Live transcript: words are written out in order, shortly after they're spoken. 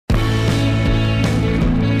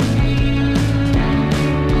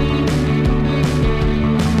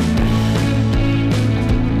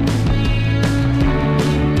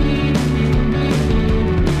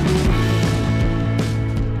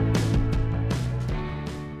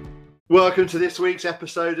Welcome to this week's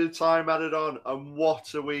episode of Time Added On, and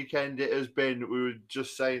what a weekend it has been. We were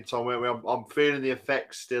just saying, Tom, weren't we? I'm feeling the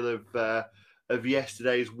effects still of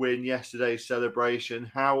yesterday's win, yesterday's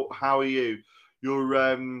celebration. How are you?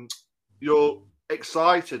 You're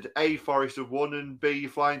excited. A, Forest have won, and B,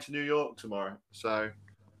 you're flying to New York tomorrow. So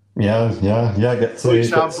Yeah. Get to. you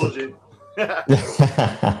sound buzzing.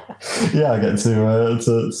 Yeah, I get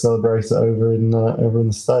to celebrate it over in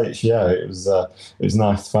the States. Yeah, it was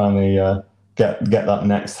nice to finally get that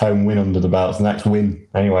next home win under the belt. It's the next win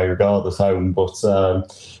anyway, regardless home. But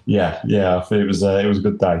yeah, it was a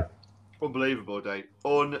good day. Unbelievable day.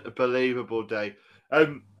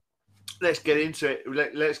 Let's get into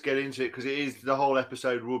it. Let's get into it because it is the whole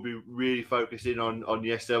episode will be really focusing on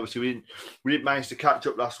yesterday. Obviously, we didn't manage to catch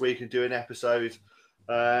up last week and do an episode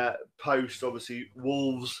post obviously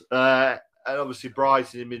Wolves and obviously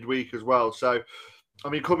Brighton in midweek as well. So, I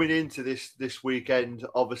mean, coming into this weekend,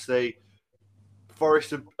 obviously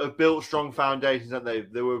Forest have built strong foundations, haven't they?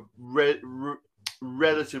 They were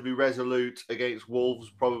relatively resolute against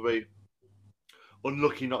Wolves, probably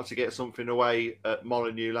unlucky not to get something away at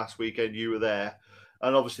Molineux last weekend. You were there.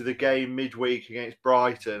 And obviously the game midweek against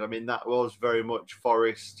Brighton, I mean, that was very much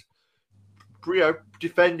Forest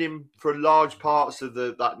defending for large parts of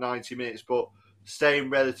that 90 minutes, but staying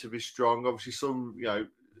relatively strong. Obviously, a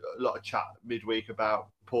lot of chat midweek about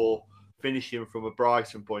poor finishing from a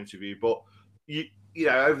Brighton point of view. But,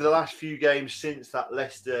 over the last few games since that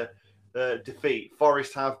Leicester defeat,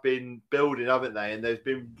 Forest have been building, haven't they? And there's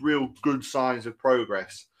been real good signs of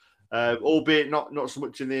progress, albeit not so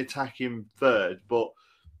much in the attacking third, but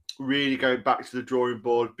really going back to the drawing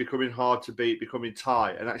board, becoming hard to beat, becoming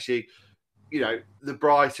tight. And actually, the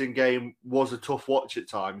Brighton game was a tough watch at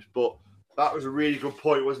times, but that was a really good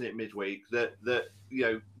point, wasn't it, midweek, that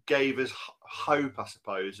gave us hope, I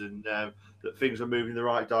suppose, and that things are moving in the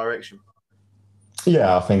right direction.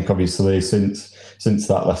 Yeah, I think obviously since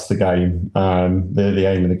that Leicester game, the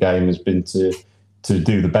aim of the game has been to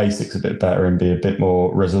do the basics a bit better and be a bit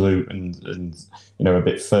more resolute and a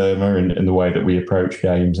bit firmer in the way that we approach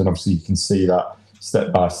games. And obviously you can see that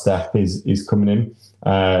step by step is coming in.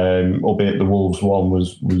 Albeit the Wolves one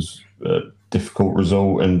was a difficult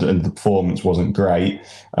result and the performance wasn't great.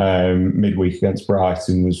 Midweek against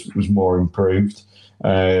Brighton was more improved.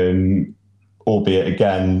 Albeit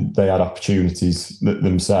again they had opportunities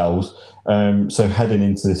themselves. So heading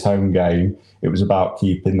into this home game, it was about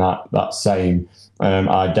keeping that same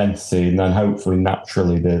identity, and then hopefully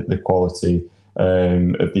naturally the quality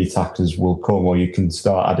of the attackers will come, or you can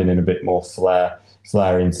start adding in a bit more flair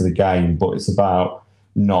into the game. But it's about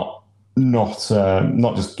not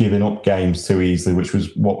just giving up games too easily, which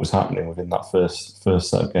was what was happening within that first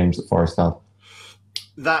set of games that Forest had.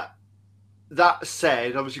 That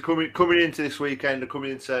said, obviously coming into this weekend and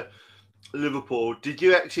coming into Liverpool, did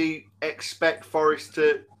you actually expect Forest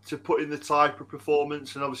to put in the type of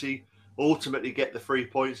performance and obviously ultimately get the 3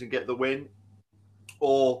 points and get the win?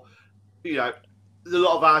 Or, a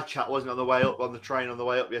lot of our chat wasn't on the way up on the train on the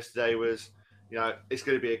way up yesterday was, it's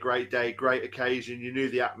going to be a great day, great occasion. You knew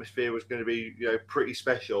the atmosphere was going to be, pretty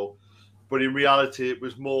special. But in reality, it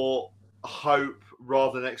was more hope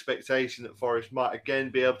rather than expectation that Forest might again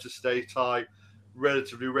be able to stay tight,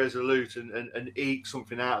 relatively resolute and eke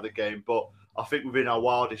something out of the game. But I think within our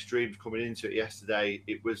wildest dreams coming into it yesterday,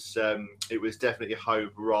 it was definitely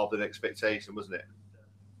hope rather than expectation, wasn't it?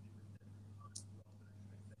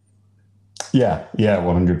 Yeah,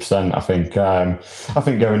 100%. I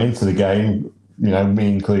think going into the game, me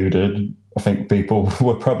included, I think people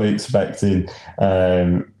were probably expecting,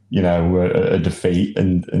 a defeat,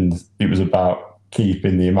 and it was about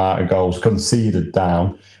keeping the amount of goals conceded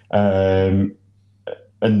down, and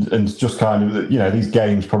just kind of, these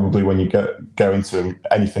games probably when you go into them,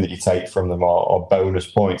 anything that you take from them are bonus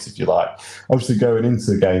points, if you like. Obviously, going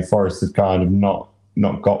into the game, Forest have kind of not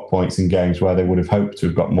got points in games where they would have hoped to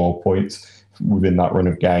have got more points within that run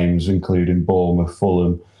of games, including Bournemouth,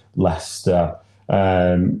 Fulham, Leicester,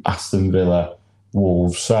 Aston Villa,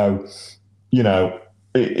 Wolves. So,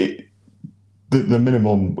 the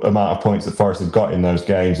minimum amount of points that Forest have got in those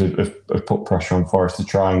games have put pressure on Forest to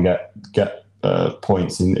try and get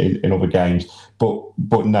points in other games.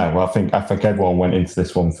 But no, I think everyone went into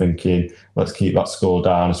this one thinking, let's keep that score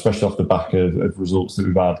down, especially off the back of results that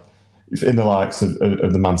we've had in the likes of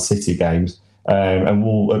the Man City games. And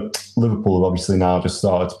Liverpool have obviously now just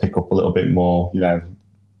started to pick up a little bit more,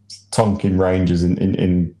 Tonkin Rangers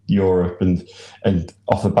in Europe, and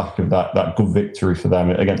off the back of that good victory for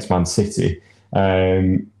them against Man City,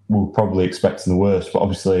 we're probably expecting the worst. But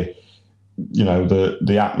obviously,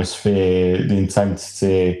 the atmosphere, the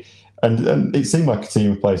intensity, And it seemed like a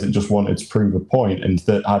team of players that just wanted to prove a point and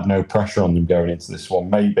that had no pressure on them going into this one.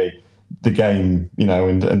 Maybe the game,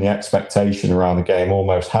 and the expectation around the game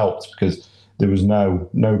almost helped because there was no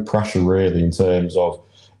pressure really in terms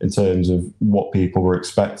of what people were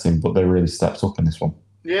expecting, but they really stepped up in this one.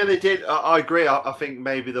 Yeah, they did. I agree. I think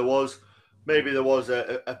maybe there was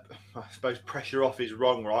a I suppose pressure off is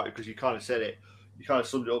wrong, right? Because you kind of said it. You kind of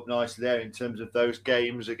summed it up nicely there in terms of those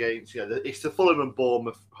games against, it's the Fulham and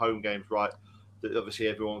Bournemouth home games, right? That obviously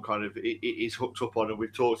everyone kind of is hooked up on, and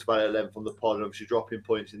we've talked about it at length on the pod, and obviously dropping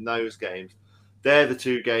points in those games. They're the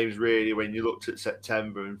two games really when you looked at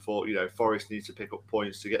September and thought, Forest needs to pick up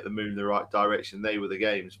points to get the moon in the right direction. They were the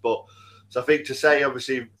games. But so I think to say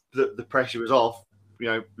obviously that the pressure was off,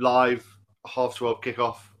 live 12:30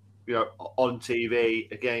 kickoff, on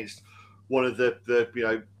TV against one of the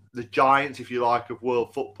giants, if you like, of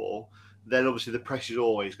world football, then obviously the pressure is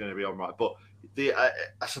always going to be on, right? But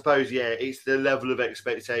I suppose, it's the level of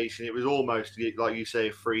expectation. It was almost, like you say,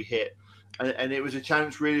 a free hit. And it was a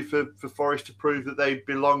chance really for Forest to prove that they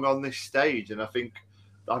belong on this stage. And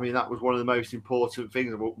that was one of the most important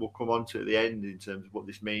things, and we'll come on to at the end in terms of what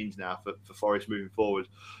this means now for Forest moving forward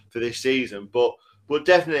for this season. But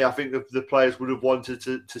definitely, I think the players would have wanted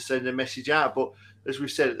to send a message out. But as we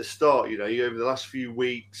said at the start, over the last few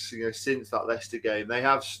weeks, since that Leicester game, they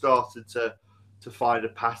have started to find a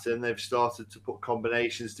pattern. They've started to put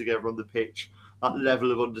combinations together on the pitch. That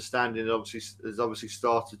level of understanding has obviously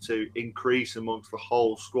started to increase amongst the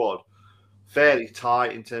whole squad. Fairly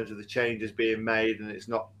tight in terms of the changes being made, and it's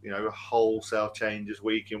not wholesale changes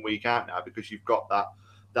week in, week out now because you've got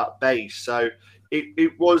that base. So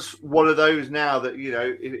it was one of those now that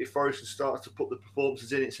if Forest has started to put the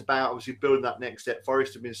performances in, it's about obviously building that next step.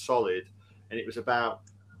 Forest have been solid, and it was about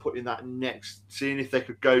putting that seeing if they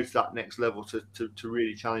could go to that next level to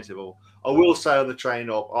really challenge them all. I will say on the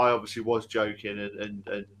train up, I obviously was joking and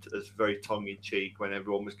as very tongue in cheek when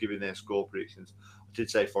everyone was giving their score predictions. I did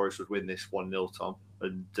say Forest would win this 1-0, Tom,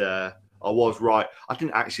 and I was right. I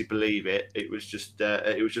didn't actually believe it. It was just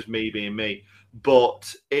me being me.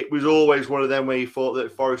 But it was always one of them where you thought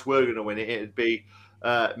that Forest were going to win it. It'd be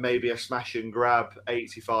maybe a smash and grab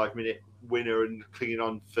 85-minute winner and clinging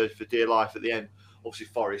on for dear life at the end. Obviously,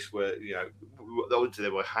 Forest were, they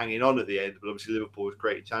were hanging on at the end, but obviously Liverpool was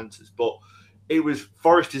great chances. But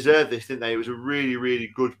Forest deserved this, didn't they? It was a really,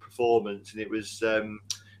 really good performance, and it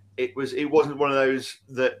wasn't one of those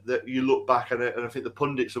that you look back and I think the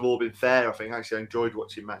pundits have all been fair. I think actually I enjoyed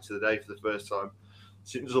watching Match of the Day for the first time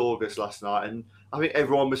since August last night, and I think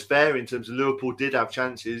everyone was fair in terms of Liverpool did have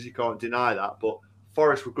chances. You can't deny that, but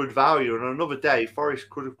Forest were good value, and on another day, Forest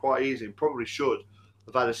could have quite easily and probably should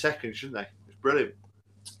have had a second, shouldn't they? Brilliant.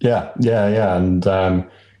 Yeah, and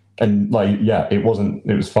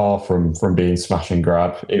it was far from being smash and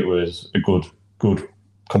grab. It was a good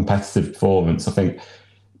competitive performance. I think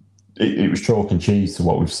it was chalk and cheese to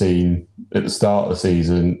what we've seen at the start of the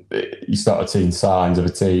season. You started seeing signs of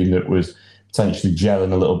a team that was potentially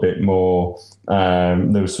gelling a little bit more.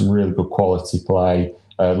 There was some really good quality play.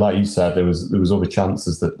 Like you said, there was other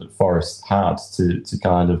chances that Forest had to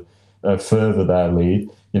kind of further their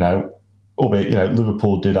lead. Albeit,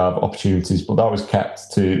 Liverpool did have opportunities, but that was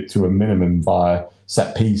kept to a minimum via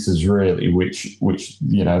set pieces, really, which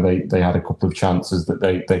they had a couple of chances that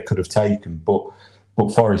they could have taken. But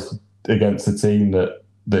Forest, against a team that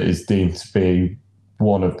is deemed to be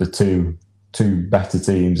one of the two better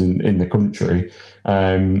teams in the country,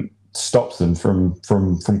 stops them from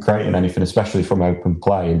creating anything, especially from open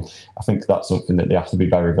play. And I think that's something that they have to be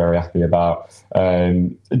very, very happy about.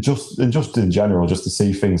 Just in general, just to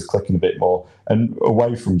see things clicking a bit more, and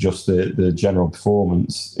away from just the general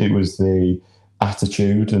performance, it was the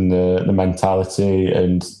attitude and the mentality,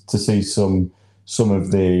 and to see some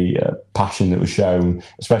of the passion that was shown,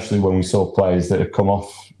 especially when we saw players that had come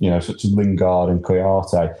off, such as Lingard and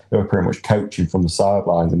Kouyaté. They were pretty much coaching from the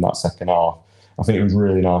sidelines in that second half. I think it was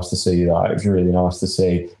really nice to see that. It was really nice to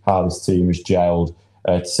see how this team has gelled,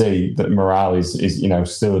 to see that morale is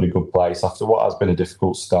still in a good place after what has been a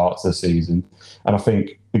difficult start to the season. And I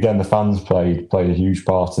think, again, the fans played a huge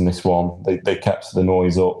part in this one. They kept the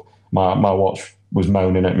noise up. My watch was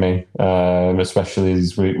moaning at me, especially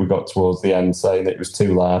as we got towards the end, saying that it was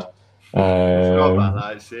too loud. And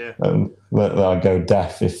that I'd go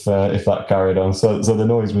deaf if that carried on. So the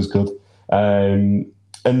noise was good.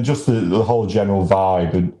 And just the whole general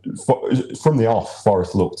vibe, and from the off,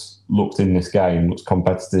 Forest looked in this game, looked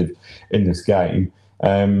competitive in this game,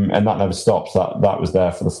 and that never stops. That was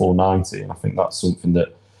there for the full 90, and I think that's something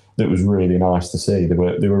that was really nice to see. They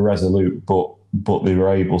were resolute, but but they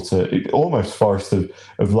were able to almost Forest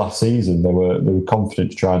of last season. They were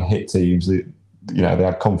confident to try and hit teams. They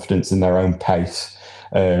had confidence in their own pace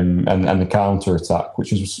and the counter attack,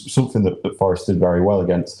 which is something that Forest did very well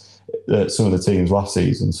against some of the teams last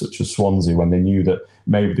season, such as Swansea, when they knew that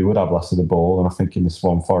maybe they would have less of the ball. And I think in this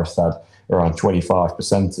one, Forest had around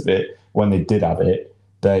 25% of it. When they did have it,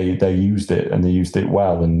 they used it, and they used it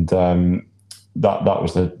well. And that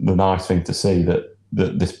was the nice thing to see, that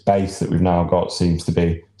this base that we've now got seems to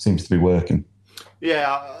be working.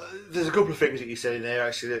 Yeah, there's a couple of things that you said in there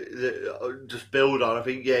actually that just build on. I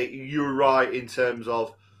think you're right in terms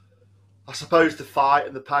of, I suppose, the fight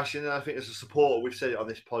and the passion. And I think as a supporter, we've said it on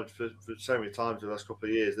this pod for so many times in the last couple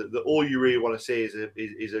of years, that all you really want to see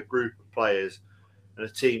is a group of players and a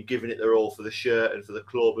team giving it their all for the shirt and for the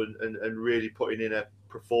club, and really putting in a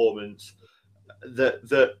performance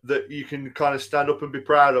that you can kind of stand up and be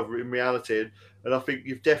proud of in reality. And I think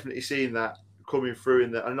you've definitely seen that coming through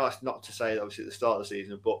in the, and that's not to say obviously at the start of the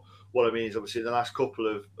season, but what I mean is obviously in the last couple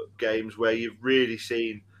of games where you've really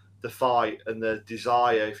seen the fight and the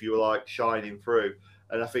desire, if you like, shining through.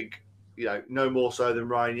 And I think, no more so than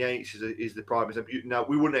Ryan Yates is the prime example. Now,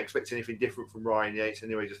 we wouldn't expect anything different from Ryan Yates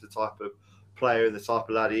anyway, just the type of player and the type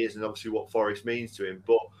of lad he is, and obviously what Forest means to him.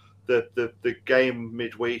 But the game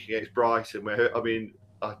midweek against Brighton, where, I mean,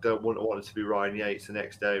 I don't want it to be Ryan Yates the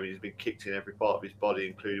next day. I mean, he's been kicked in every part of his body,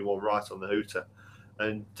 including one right on the hooter.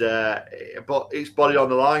 And but it's body on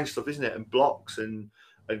the line stuff, isn't it? And blocks and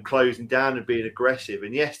closing down and being aggressive.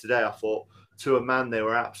 And yesterday, I thought, to a man, they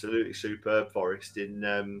were absolutely superb, Forest, in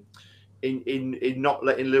not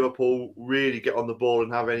letting Liverpool really get on the ball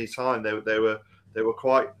and have any time. They were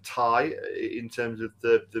quite tight in terms of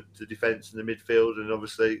the defence and the midfield, and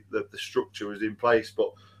obviously the structure was in place.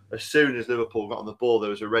 But as soon as Liverpool got on the ball, there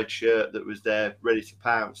was a red shirt that was there ready to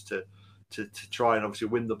pounce to try and obviously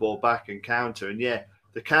win the ball back and counter. And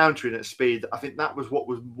the countering at speed, I think that was what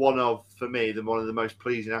was one of the most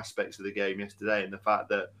pleasing aspects of the game yesterday, and the fact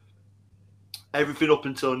that everything up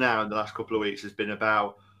until now in the last couple of weeks has been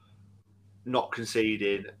about not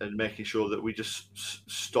conceding and making sure that we just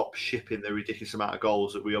stop shipping the ridiculous amount of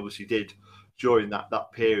goals that we obviously did during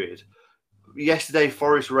that period. Yesterday,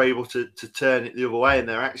 Forest were able to turn it the other way, and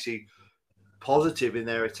they're actually positive in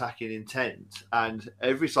their attacking intent. And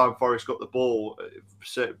every time Forest got the ball,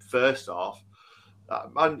 first half,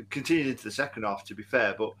 and continued into the second half, to be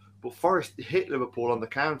fair, but Forest hit Liverpool on the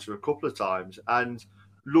counter a couple of times and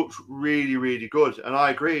looked really, really good. And I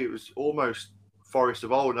agree, it was almost Forest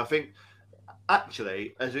of old. And I think,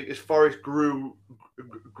 actually, as Forest grew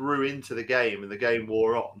into the game and the game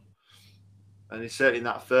wore on, and it's certainly in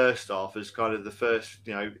that first half as kind of the first,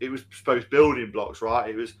 it was supposed building blocks, right?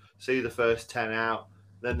 It was see the first 10 out,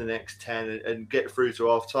 then the next 10 and get through to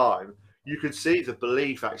half time. You could see the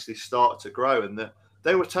belief actually start to grow, and that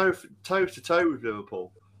they were toe to toe with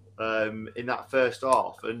Liverpool in that first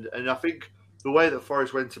half. And I think the way that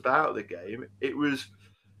Forest went about the game, it was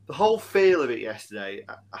the whole feel of it yesterday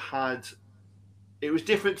it was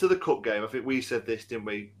different to the cup game. I think we said this, didn't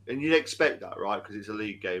we? And you'd expect that, right? Because it's a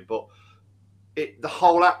league game. But the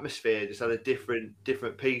whole atmosphere just had a different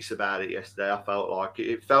piece about it yesterday. I felt like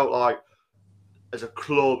it felt like, as a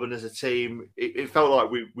club and as a team, it felt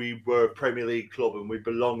like we were a Premier League club and we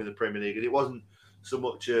belong in the Premier League. And it wasn't so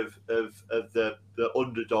much of the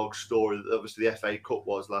underdog story that obviously the FA Cup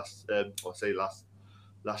was last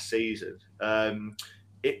season.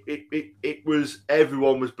 It was,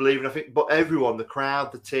 everyone was believing, I think, but everyone, the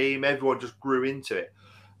crowd, the team, everyone just grew into it.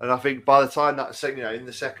 And I think by the time in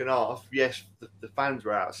the second half, yes, the fans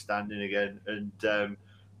were outstanding again, and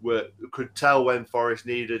could tell when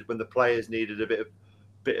the players needed a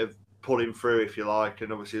bit of pulling through, if you like,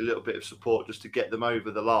 and obviously a little bit of support just to get them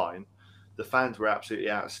over the line. The fans were absolutely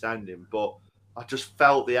outstanding, but I just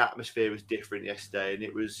felt the atmosphere was different yesterday, and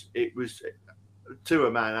it was to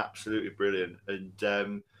a man absolutely brilliant.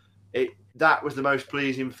 And that was the most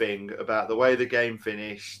pleasing thing about the way the game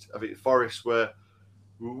finished. I think Forest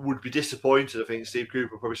would be disappointed. I think Steve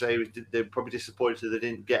Cooper would probably say they're probably disappointed they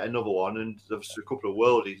didn't get another one, and there was a couple of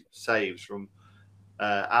worldy saves from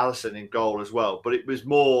Alisson in goal as well. But it was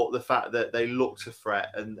more the fact that they looked a threat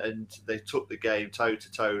and they took the game toe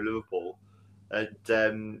to toe Liverpool,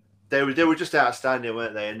 and they were just outstanding,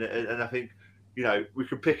 weren't they? And I think we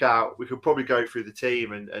could probably go through the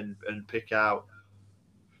team and pick out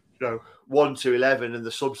 1 to 11 and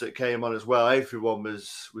the subs that came on as well. Everyone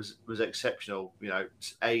was exceptional.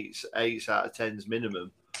 8 out of 10s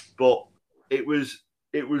minimum, but it was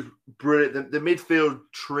brilliant. The midfield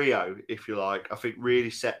trio, if you like, I think really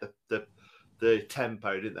set the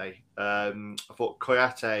tempo, didn't they? I thought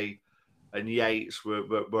Kouyate and Yates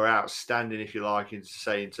were outstanding, if you like, in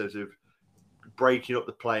terms of breaking up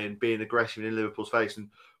the play and being aggressive in Liverpool's face. And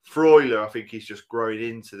Freuler, I think he's just growing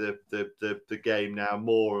into the game now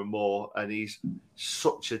more and more, and he's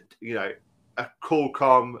such a cool,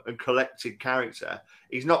 calm, and collected character.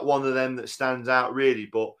 He's not one of them that stands out really,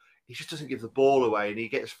 but he just doesn't give the ball away, and he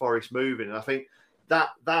gets Forest moving. And I think that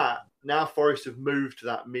now Forest have moved to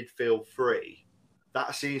that midfield three,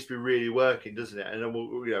 that seems to be really working, doesn't it? And then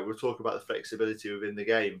we'll talk about the flexibility within the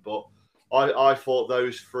game, but I thought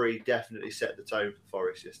those three definitely set the tone for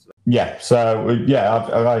Forest yesterday. Yeah, so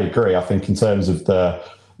I agree. I think in terms of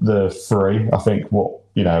the three, I think what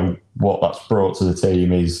that's brought to the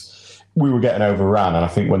team is we were getting overrun, and I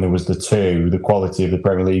think when there was the two, the quality of the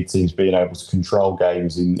Premier League teams being able to control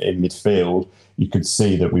games in midfield, you could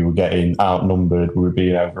see that we were getting outnumbered, we were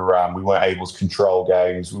being overrun, we weren't able to control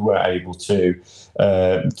games, we weren't able to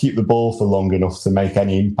keep the ball for long enough to make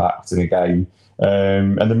any impact in a game.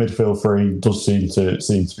 And the midfield three does seem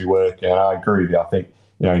to be working. And I agree with you. I think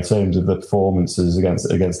in terms of the performances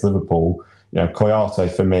against Liverpool,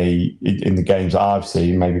 Kouyate for me in the games that I've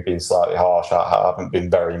seen, maybe being slightly harsh, I haven't been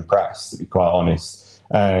very impressed, to be quite honest.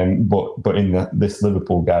 But in this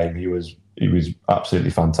Liverpool game, he was absolutely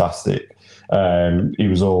fantastic. He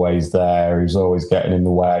was always there. He was always getting in the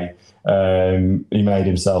way. He made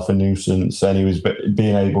himself a nuisance, and he was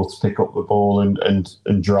being able to pick up the ball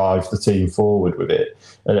and drive the team forward with it.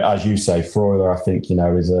 As you say, Freuler, I think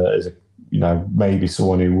is a maybe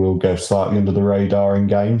someone who will go slightly under the radar in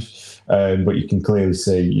games, but you can clearly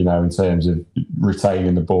see in terms of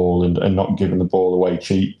retaining the ball and not giving the ball away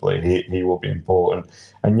cheaply, he will be important.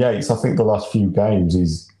 And Yates, I think the last few games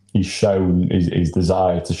he's shown his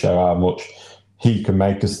desire to show how much he can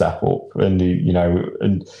make a step up, and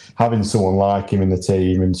and having someone like him in the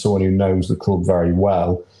team and someone who knows the club very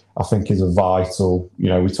well, I think is a vital.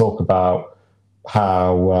 We talk about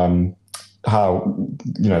how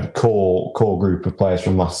the core group of players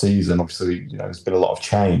from last season. Obviously, there's been a lot of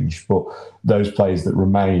change, but those players that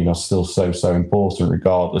remain are still so important,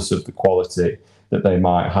 regardless of the quality that they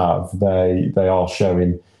might have. They are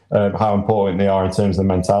showing how important they are in terms of the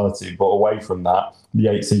mentality. But away from that,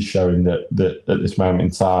 Yates is showing that at this moment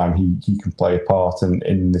in time, he can play a part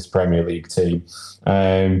in this Premier League team.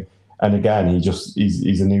 And again,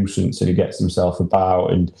 he's a nuisance, and he gets himself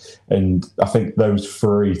about. And I think those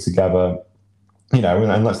three together,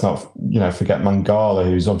 and let's not forget Mangala,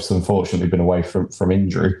 who's obviously unfortunately been away from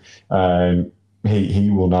injury. He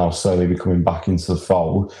will now slowly be coming back into the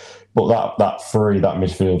fold. But that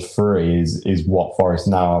midfield three is what Forest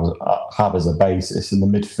now have as a basis, and the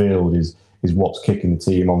midfield is what's kicking the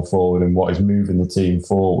team on forward and what is moving the team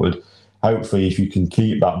forward. Hopefully, if you can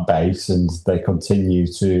keep that base and they continue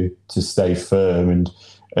to stay firm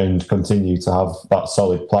and continue to have that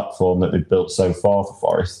solid platform that they've built so far for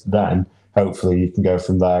Forest, then hopefully you can go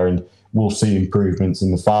from there, and we'll see improvements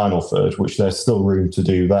in the final third, which there's still room to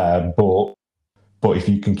do there. But if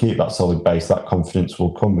you can keep that solid base, that confidence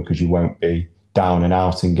will come, because you won't be down and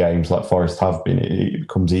out in games like Forest have been. It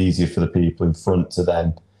becomes easier for the people in front to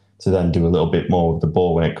then do a little bit more with the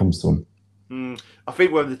ball when it comes to them. I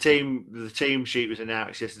think when the team sheet was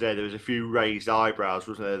announced yesterday, there was a few raised eyebrows,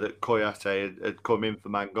 wasn't there, that Kouyate had come in for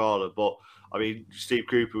Mangala. But I mean, Steve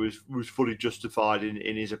Cooper was fully justified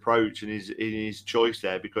in his approach and in his choice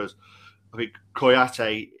there, because I think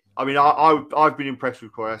Kouyate. I mean, I've been impressed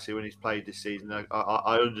with Kouyate when he's played this season.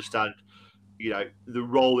 I understand, the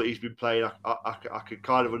role that he's been playing. I could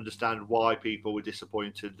kind of understand why people were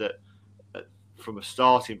disappointed that from a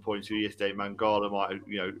starting point of view yesterday, Mangala might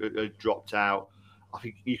have dropped out. I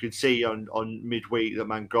think you can see on midweek that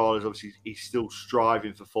Mangala is obviously he's still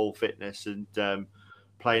striving for full fitness, and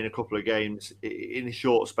playing a couple of games in a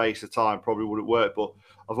short space of time probably wouldn't work. But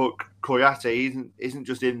I thought Kouyate isn't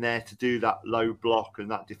just in there to do that low block and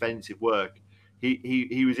that defensive work.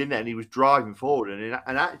 He was in there and he was driving forward,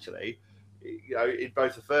 and actually, in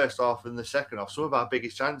both the first half and the second half, some of our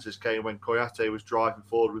biggest chances came when Kouyate was driving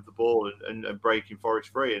forward with the ball and breaking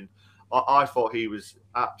Forest free. And I thought he was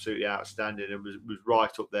absolutely outstanding and was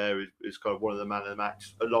right up there as kind of one of the man of the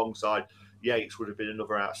match, alongside Yates would have been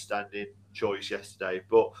another outstanding choice yesterday.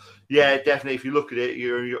 But yeah, definitely, if you look at it,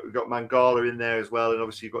 you've got Mangala in there as well, and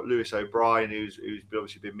obviously you've got Lewis O'Brien, who's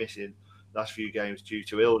obviously been missing last few games due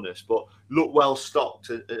to illness, but look well stocked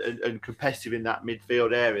and competitive in that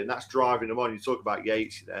midfield area, and that's driving them on. You talk about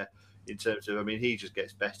Yates there in terms of, I mean, he just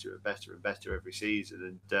gets better and better and better every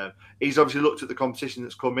season, and he's obviously looked at the competition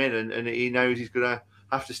that's come in, and he knows he's going to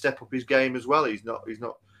have to step up his game as well. He's not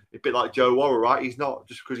a bit like Joe Worrall, right? He's not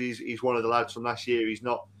just because he's one of the lads from last year. He's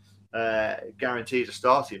not guarantees a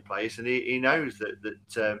starting place, and he knows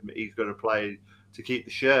that he's going to play to keep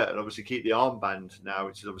the shirt and obviously keep the armband now,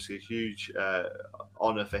 which is obviously a huge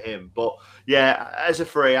honour for him. But yeah, as a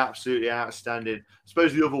free, absolutely outstanding. I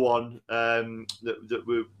suppose the other one that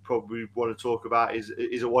we probably want to talk about is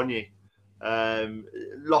Awoniyi.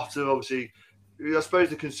 Lot of obviously, I suppose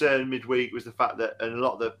the concern midweek was the fact that, and a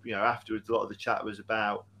lot of the afterwards, a lot of the chat was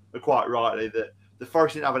about, and quite rightly, that the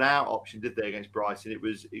Forest didn't have an out option, did they, against Brighton? It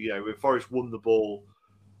was when Forest won the ball,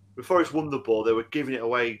 they were giving it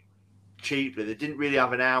away cheaply. They didn't really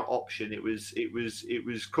have an out option. It was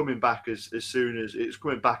coming back as soon as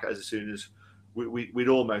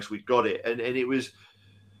we'd got it, and it was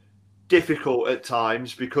difficult at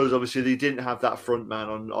times because obviously they didn't have that front man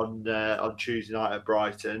on Tuesday night at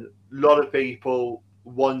Brighton. A lot of people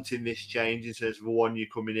wanting this change in terms of Awoniyi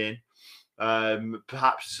coming in.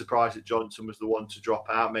 Perhaps surprised that Johnson was the one to drop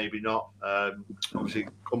out. Maybe not. Obviously,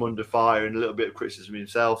 come under fire and a little bit of criticism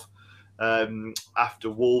himself. After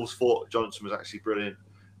Wolves, thought Johnson was actually brilliant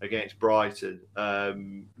against Brighton,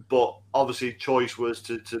 but obviously choice was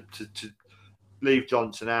to leave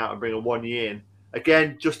Johnson out and bring Awoniyi in.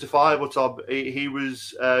 Again, justifiable. Tom, he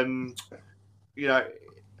was,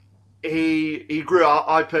 he grew.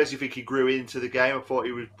 I personally think he grew into the game. I thought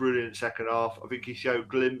he was brilliant second half. I think he showed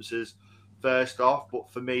glimpses first half,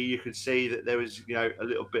 but for me, you could see that there was a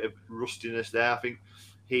little bit of rustiness there. I think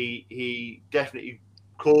he definitely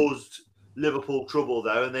caused Liverpool trouble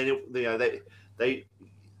though, and they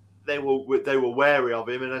were wary of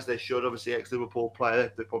him, and as they should. Obviously, ex-Liverpool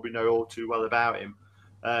player, they probably know all too well about him.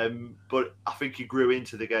 But I think he grew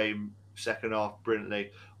into the game second half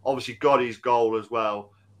brilliantly. Obviously, got his goal as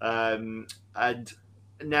well, and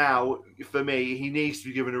now for me, he needs to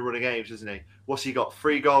be given a run of games, doesn't he? What's he got?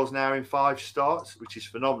 3 goals now in 5 starts, which is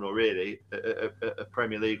phenomenal, really, at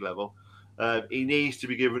Premier League level. He needs to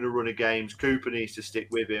be given a run of games. Cooper needs to stick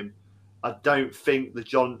with him. I don't think the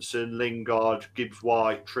Johnson, Lingard,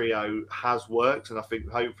 Gibbs-White trio has worked, and I think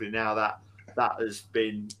hopefully now that has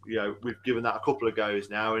been, we've given that a couple of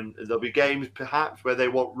goes now, and there'll be games perhaps where they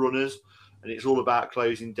want runners, and it's all about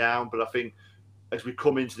closing down. But I think as we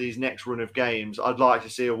come into these next run of games, I'd like to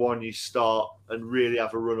see Awoniyi start and really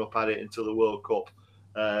have a run up at it until the World Cup.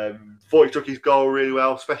 Thought he took his goal really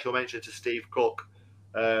well. Special mention to Steve Cook.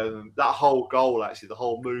 That whole goal, actually, the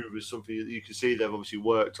whole move was something that you can see they've obviously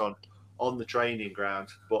worked on the training ground.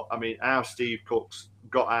 But I mean, how Steve Cook's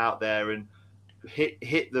got out there and hit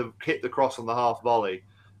the cross on the half volley,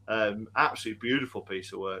 absolutely beautiful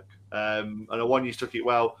piece of work. And Awoniyi took it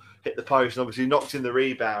well, hit the post, and obviously knocked in the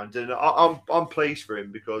rebound. And I'm pleased for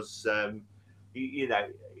him because he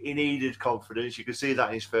needed confidence. You can see that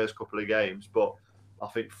in his first couple of games. But I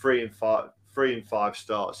think 3 and 5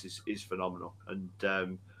 starts is phenomenal. And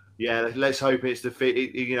let's hope it's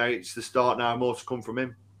it's the start now. More to come from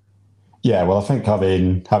him. Yeah, well, I think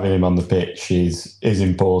having him on the pitch is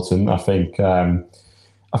important. I think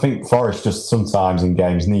Forest just sometimes in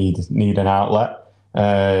games need an outlet.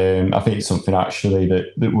 I think it's something actually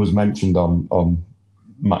that was mentioned on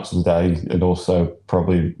Match of the Day, and also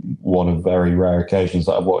probably one of very rare occasions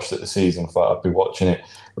that I've watched it this season. I thought I'd be watching it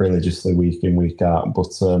religiously week in, week out,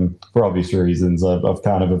 but for obvious reasons, I've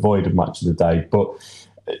kind of avoided Match of the Day. But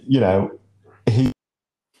he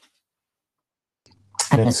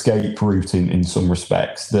an escape route in some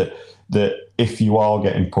respects that if you are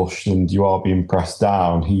getting pushed and you are being pressed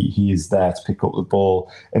down, he is there to pick up the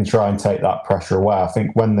ball and try and take that pressure away. I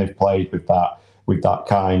think when they've played with that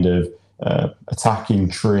kind of attacking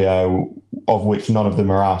trio, of which none of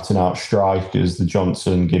them are out and out strikers, the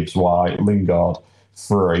Johnson, Gibbs-White, Lingard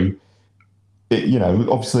three,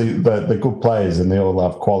 obviously they're good players and they all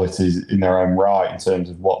have qualities in their own right in terms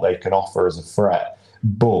of what they can offer as a threat.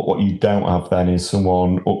 But what you don't have then is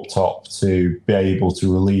someone up top to be able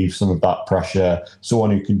to relieve some of that pressure, someone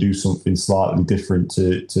who can do something slightly different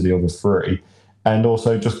to the other three, and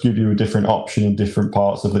also just give you a different option in different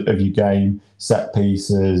parts of your game, set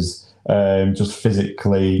pieces, just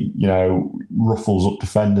physically, ruffles up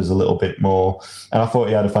defenders a little bit more. And I thought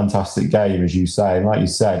he had a fantastic game, as you say. And like you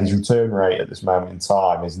said, his return rate at this moment in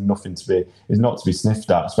time is not to be sniffed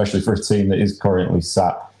at, especially for a team that is currently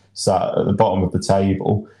sat at the bottom of the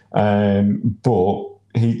table. But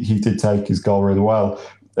he did take his goal really well.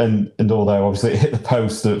 And although obviously it hit the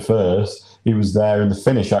post at first, he was there in the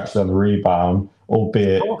finish actually on the rebound,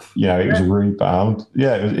 albeit, it was a rebound.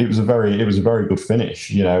 Yeah, it was a very good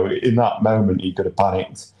finish. In that moment he could have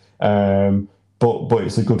panicked. But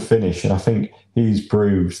it's a good finish. And I think he's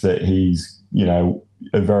proved that he's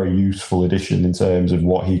a very useful addition in terms of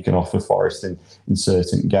what he can offer Forest in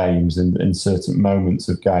certain games and in certain moments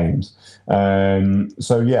of games.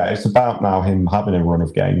 So yeah, it's about now him having a run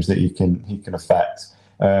of games that he can affect.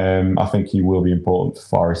 I think he will be important for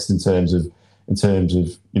Forest in terms of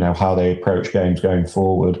how they approach games going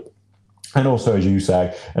forward. And also, as you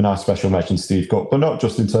say, a nice special mention to Steve Cook, but not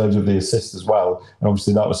just in terms of the assist as well. And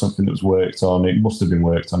obviously, that was something that was worked on. It must have been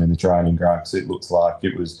worked on in the training ground because it looked like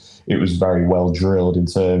it was very well drilled in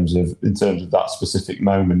terms of that specific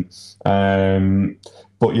moment.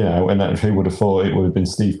 But and who would have thought it would have been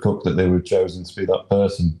Steve Cook that they would have chosen to be that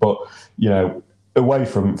person? But away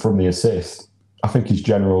from the assist, I think his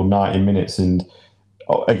general 90 minutes, and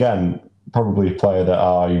again, probably a player that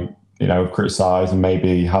I criticised and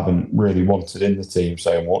maybe haven't really wanted in the team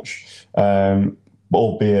so much.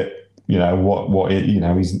 Albeit,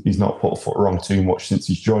 he's not put a foot wrong too much since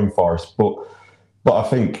he's joined Forest. But I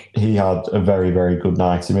think he had a very, very good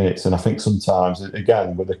 90 minutes. And I think sometimes,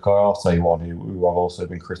 again, with the Kouyaté one, who I've also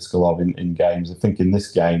been critical of in games, I think in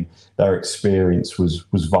this game, their experience was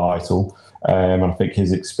vital. And I think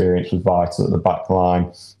his experience was vital at the back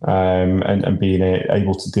line, and being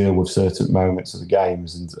able to deal with certain moments of the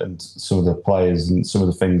games and some of the players and some of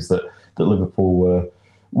the things that Liverpool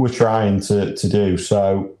were trying to do.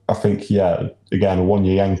 So I think, again,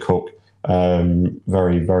 Awoniyi and Cook,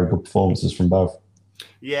 very, very good performances from both.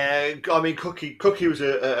 Yeah, I mean, Cookie was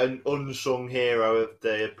an unsung hero of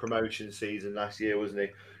the promotion season last year, wasn't he?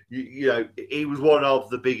 He was one of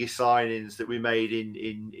the biggest signings that we made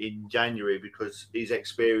in January because his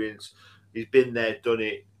experience, he's been there, done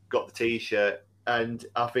it, got the T-shirt, and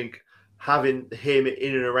I think having him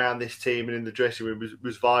in and around this team and in the dressing room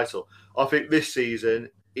was vital. I think this season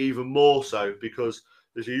even more so because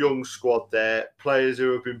there's a young squad there, players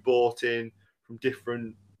who have been bought in from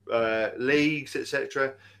different leagues,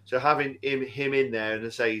 etc. So having him in there, and I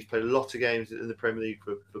say he's played a lot of games in the Premier League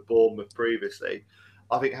for Bournemouth previously.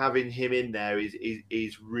 I think having him in there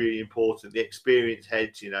is really important. The experienced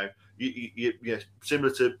heads,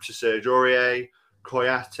 similar to Serge Aurier,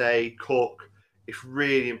 Kouyaté, Cook. It's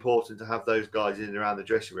really important to have those guys in and around the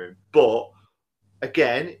dressing room. But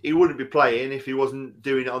again, he wouldn't be playing if he wasn't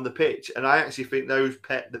doing it on the pitch. And I actually think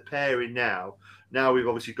the pairing now we've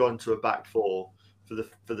obviously gone to a back four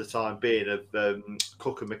for the time being of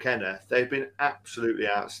Cook and McKenna. They've been absolutely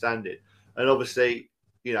outstanding. And obviously,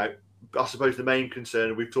 I suppose the main concern,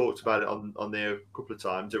 and we've talked about it on there a couple of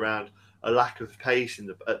times, around a lack of pace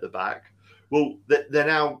at the back. Well, they're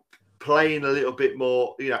now playing a little bit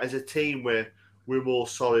more, as a team we're more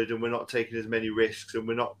solid and we're not taking as many risks and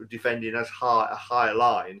we're not defending as a higher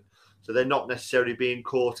line. So they're not necessarily being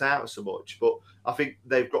caught out so much. But I think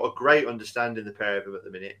they've got a great understanding, the pair of them at the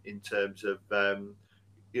minute, in terms of,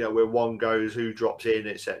 where one goes, who drops in,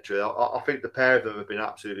 etc. I think the pair of them have been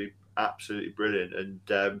absolutely brilliant.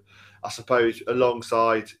 And I suppose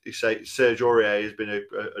alongside, you say, Serge Aurier has been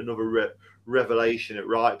another revelation at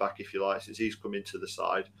right back, if you like, since he's come into the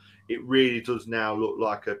side. It really does now look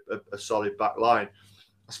like a solid back line.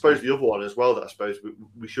 I suppose the other one as well that I suppose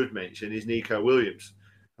we should mention is Nico Williams.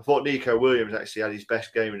 I thought Nico Williams actually had his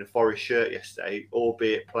best game in a Forest shirt yesterday,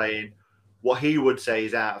 albeit playing what he would say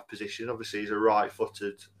is out of position. Obviously, he's a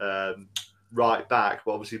right-footed right back,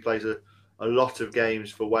 but obviously plays a lot of games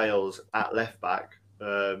for Wales at left back,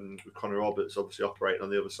 with Connor Roberts obviously operating on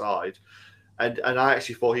the other side. And I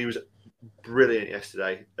actually thought he was brilliant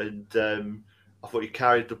yesterday. And I thought he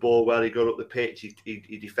carried the ball well. He got up the pitch.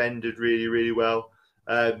 He defended really, really well.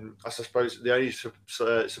 I suppose the only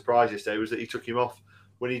surprise yesterday was that he took him off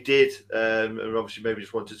when he did, and obviously maybe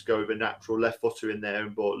just wanted to go with a natural left footer in there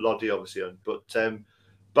and brought Lodi obviously on. But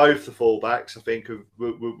both the fullbacks, I think,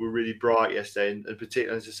 were really bright yesterday, and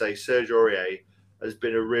particularly, as I say, Serge Aurier has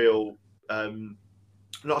been a real,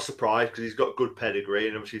 not a surprise because he's got good pedigree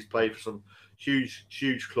and obviously he's played for some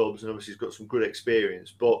huge clubs and obviously he's got some good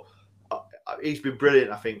experience. But he's been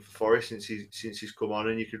brilliant, I think, for Forest since he's come on,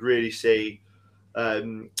 and you could really see.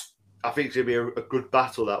 I think it's going to be a good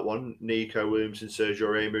battle, that one, Nico Williams and Serge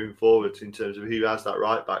Aurier moving forward in terms of who has that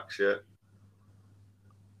right back shirt.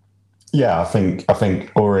 Yeah, I think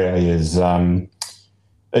Aurier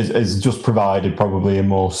is just provided probably a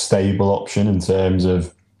more stable option in terms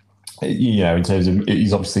of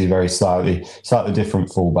he's obviously a very slightly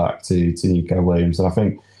different fullback to Nico Williams, and I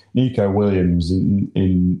think Nico Williams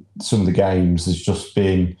in some of the games has just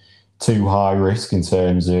been too high risk in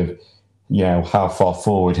terms of how far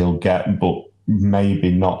forward he'll get, but maybe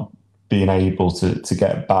not being able to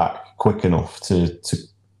get back quick enough to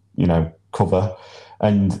cover.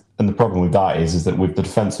 And the problem with that is that with the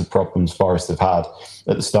defensive problems Forest have had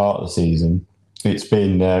at the start of the season,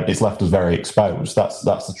 it's left us very exposed. That's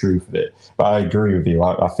the truth of it. But I agree with you.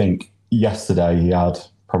 I think yesterday he had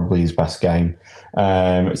probably his best game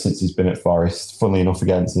since he's been at Forest. Funnily enough,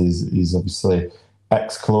 against his obviously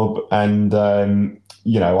ex-club, and I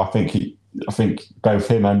think both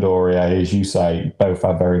him and Aurier, as you say, both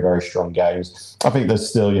had very, very strong games. I think there's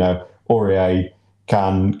still, Aurier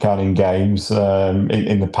can in games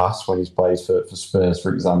in the past when he's played for Spurs,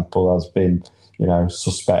 for example, has been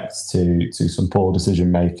suspect to some poor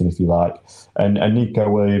decision making, if you like. And Nico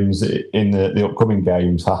Williams in the upcoming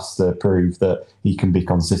games has to prove that he can be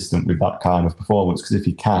consistent with that kind of performance. Because if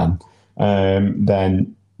he can,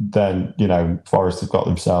 then Forest have got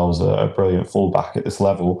themselves a brilliant fullback at this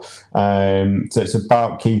level. So it's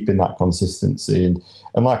about keeping that consistency,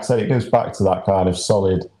 and like I said, it goes back to that kind of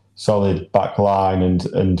solid back line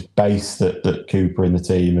and base that Cooper and the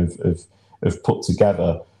team have put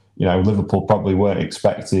together. Liverpool probably weren't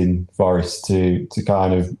expecting Forest to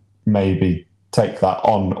kind of maybe take that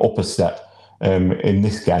on up a step in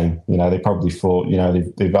this game. They probably thought,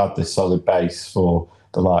 they've had this solid base for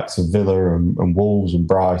the likes of Villa and Wolves and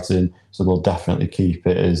Brighton, so they'll definitely keep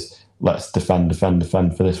it as let's defend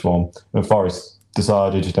for this one. And Forest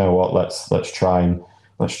decided, let's try and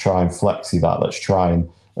flexi that. Let's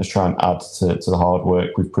try and add to the hard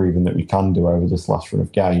work we've proven that we can do over this last run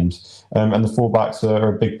of games. And the fullbacks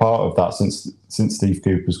are a big part of that. Since Steve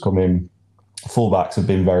Cooper's come in, fullbacks have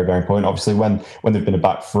been very, very important. Obviously, when they've been a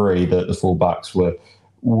back three, the fullbacks were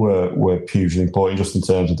hugely important just in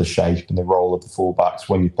terms of the shape and the role of the fullbacks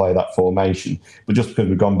when you play that formation. But just because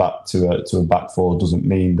we've gone back to a back four doesn't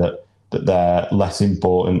mean that they're less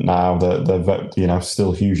important now. They're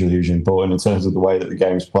still hugely important in terms of the way that the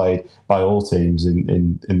game's played by all teams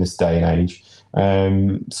in this day and age.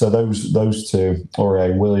 So those two,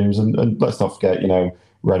 Aurier and Williams, and let's not forget,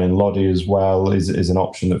 Renan Lodi as well is an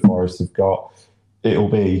option that Forest have got. It'll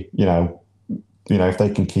be, if they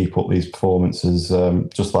can keep up these performances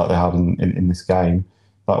just like they have in this game,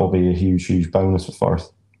 that will be a huge bonus for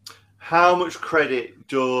Forest. How much credit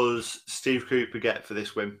does Steve Cooper get for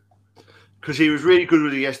this win? Because he was really good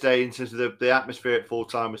with it yesterday in terms of the atmosphere at full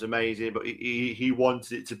time was amazing, but he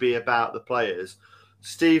wanted it to be about the players.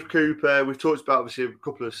 Steve Cooper, we've talked about obviously a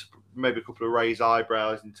couple of raised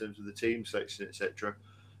eyebrows in terms of the team selection, etc.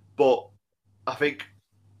 But I think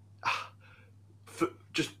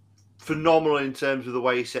just phenomenal in terms of the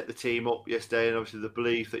way he set the team up yesterday, and obviously the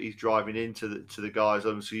belief that he's driving into the guys.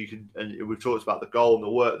 Obviously, and we've talked about the goal and the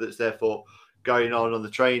work that's therefore going on the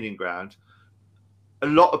training ground. A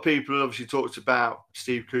lot of people obviously talked about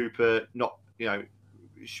Steve Cooper not,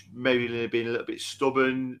 maybe being a little bit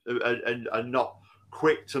stubborn and not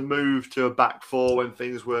quick to move to a back four when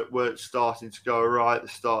things weren't starting to go right at the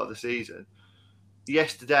start of the season.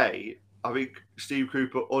 Yesterday, I think Steve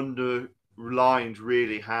Cooper underlined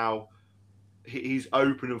really how he's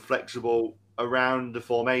open and flexible around the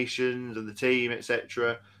formations and the team,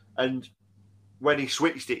 etc. And when he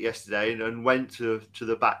switched it yesterday and went to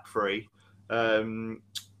the back three,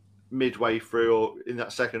 midway through or in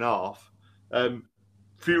that second half,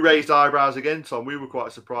 few raised eyebrows again, Tom. We were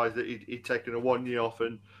quite surprised that he'd taken a 1 year off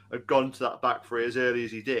and had gone to that back three as early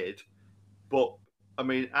as he did. But I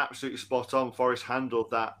mean, absolutely spot on. Forest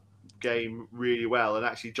handled that game really well, and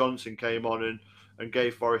actually Johnson came on and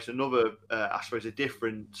gave Forest another, I suppose, a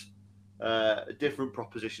different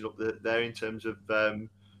proposition up there in terms of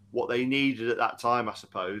what they needed at that time, I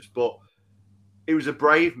suppose. But it was a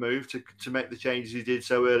brave move to make the changes he did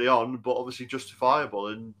so early on, but obviously justifiable.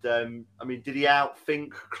 And I mean, did he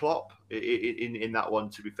outthink Klopp in that one?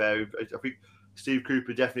 To be fair, I think Steve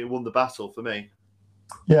Cooper definitely won the battle for me.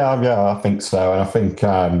 Yeah, I think so. And I think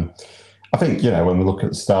when we look at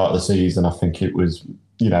the start of the season, I think it was,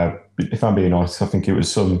 if I'm being honest, I think it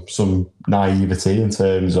was some naivety in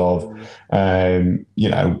terms of,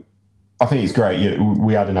 I think it's great.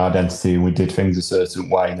 We had an identity and we did things a certain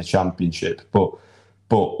way in the Championship, but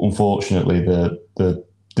unfortunately the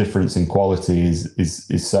difference in quality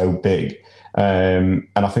is so big, and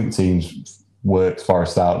I think teams worked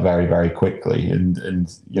Forest out very, very quickly,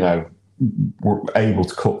 and were able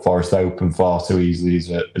to cut Forest open far too easily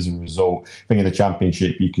as a result. I think in the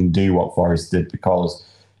Championship you can do what Forest did because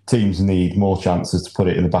teams need more chances to put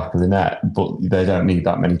it in the back of the net, but they don't need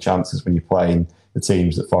that many chances when you're playing the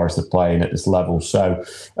teams that Forest are playing at this level. So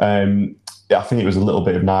I think it was a little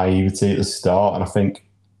bit of naivety at the start, and I think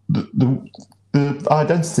the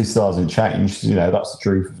identity still hasn't changed. That's the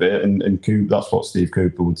truth of it, and that's what Steve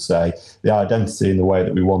Cooper would say. The identity and the way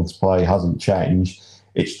that we want to play hasn't changed.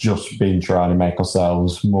 It's just been trying to make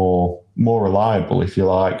ourselves more reliable, if you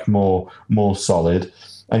like, more solid.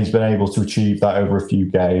 and he's been able to achieve that over a few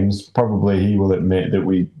games. Probably he will admit that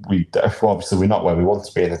we obviously we're not where we want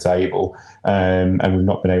to be in the table, and we've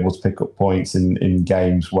not been able to pick up points in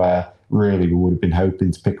games where really we would have been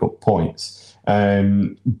hoping to pick up points.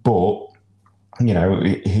 But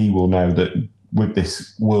he will know that with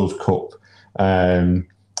this World Cup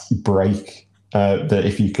break, that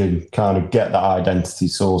if you can kind of get that identity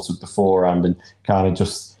sorted beforehand and kind of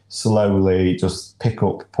just slowly just pick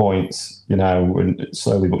up points, and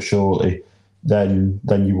slowly but surely, then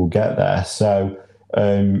you will get there. So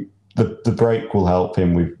the break will help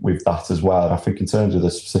him with that as well. And I think in terms of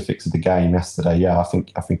the specifics of the game yesterday, I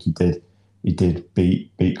think he did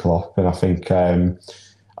beat Klopp, and I think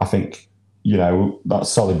that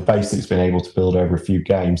solid base that he's been able to build over a few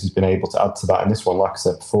games, he's been able to add to that in this one. Like I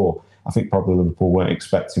said before, I think probably Liverpool weren't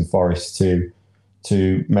expecting Forest to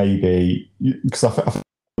maybe, because I think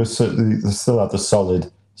they still had the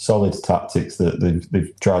solid tactics that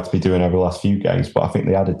they've tried to be doing over the last few games, but I think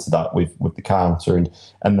they added to that with the counter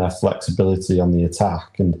and their flexibility on the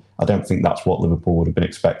attack, and I don't think that's what Liverpool would have been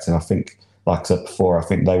expecting. I think, like I said before, I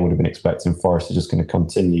think they would have been expecting Forest are just going to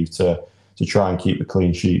continue to try and keep the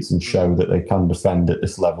clean sheets and show that they can defend at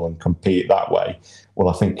this level and compete that way. Well,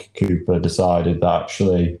 I think Cooper decided that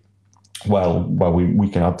actually, well, we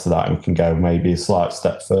can add to that and we can go maybe a slight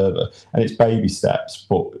step further. And it's baby steps,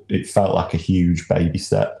 but it felt like a huge baby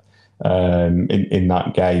step in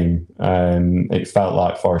that game. It felt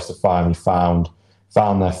like Forest have finally found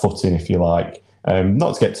their footing, if you like.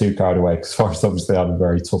 Not to get too carried away, because Forest obviously have a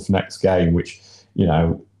very tough next game, which,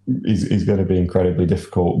 is going to be incredibly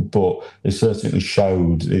difficult. But they certainly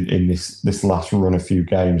showed in this last run of few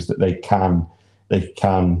games that they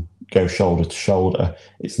can go shoulder to shoulder.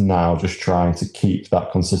 It's now just trying to keep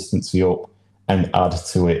that consistency up and add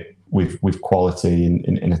to it with quality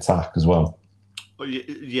in attack as well.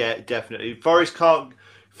 Yeah, definitely.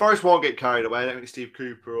 Forest won't get carried away. I don't think Steve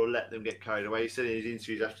Cooper will let them get carried away. He said in his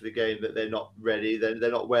interviews after the game that they're not ready. They're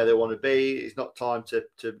not where they want to be. It's not time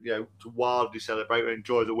to wildly celebrate or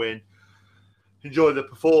enjoy the win, enjoy the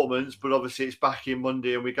performance. But obviously it's back in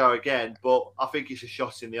Monday and we go again. But I think it's a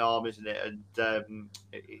shot in the arm, isn't it? And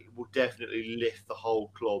it will definitely lift the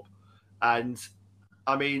whole club. And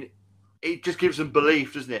I mean, it just gives them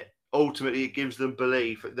belief, doesn't it? Ultimately, it gives them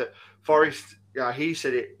belief that Forest. He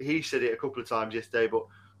said it a couple of times yesterday, but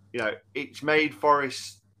it's made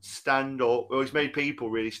Forest stand up. Well, it's made people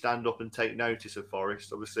really stand up and take notice of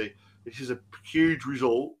Forest. Obviously, this is a huge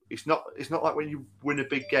result. It's not like when you win a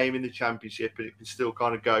big game in the Championship and it can still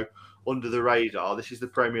kind of go under the radar. This is the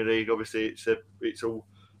Premier League. Obviously, it's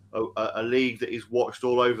a league that is watched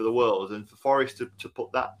all over the world, and for Forest to put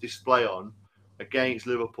that display on against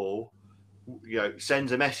Liverpool,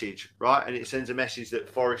 sends a message, right? And it sends a message that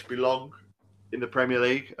Forest belong in the Premier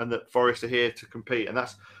League and that Forest are here to compete. And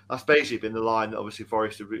that's basically been the line that obviously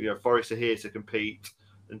Forest are here to compete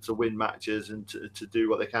and to win matches and to do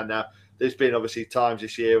what they can. Now, there's been obviously times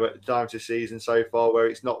this season so far where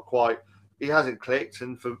it's not quite, it hasn't clicked,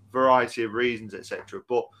 and for a variety of reasons, etc.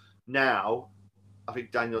 But now, I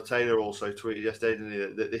think Daniel Taylor also tweeted yesterday, didn't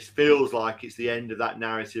he, that this feels like it's the end of that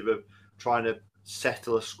narrative of trying to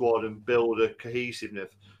settle a squad and build a cohesiveness.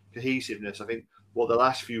 I think what the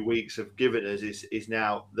last few weeks have given us is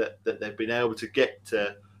now that they've been able to get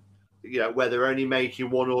to, where they're only making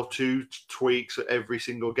one or two tweaks at every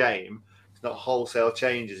single game. It's not wholesale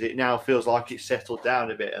changes. It now feels like it's settled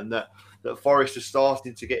down a bit, and that Forest are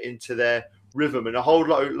starting to get into their rhythm. And a whole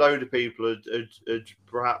load of people had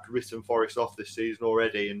perhaps written Forest off this season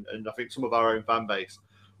already, and I think some of our own fan base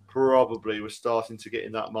probably was starting to get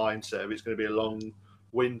in that mindset. It's going to be a long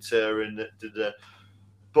winter, and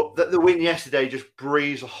but the win yesterday just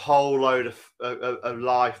breathes a whole load of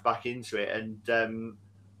life back into it, and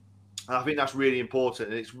I think that's really important.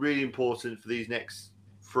 And it's really important for these next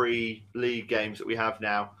 3 league games that we have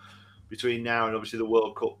now, between now and obviously the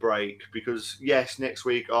World Cup break. Because yes, next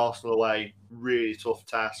week Arsenal away, really tough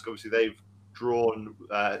task. Obviously they've drawn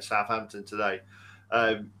Southampton today.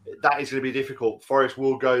 That is going to be difficult. Forest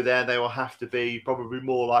will go there. They will have to be probably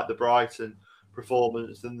more like the Brighton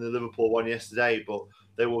performance than the Liverpool one yesterday, but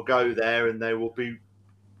they will go there and they will be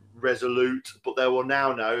resolute, but they will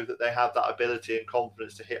now know that they have that ability and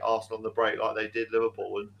confidence to hit Arsenal on the break like they did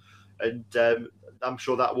Liverpool, and I'm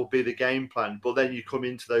sure that will be the game plan. But then you come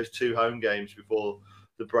into those 2 home games before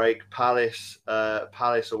the break: Palace at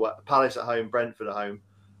home, Brentford at home,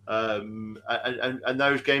 and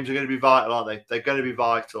those games are going to be vital, aren't they? They're going to be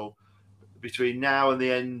vital between now and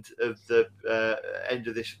the end of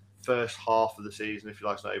this first half of the season, if you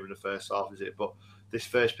like. It's not even the first half, is it? But this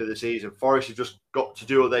first bit of the season, Forest have just got to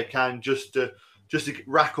do what they can just to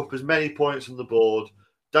rack up as many points on the board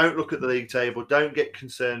don't look at the league table. Don't get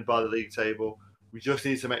concerned by the league table. We just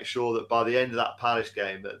need to make sure that by the end of that Palace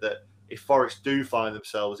game, that if Forest do find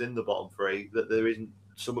themselves in the bottom three, that there isn't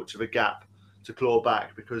so much of a gap to claw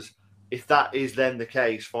back. Because if that is then the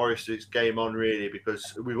case, Forest is game on really. Because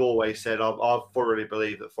we've always said I've thoroughly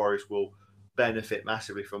believe that Forest will benefit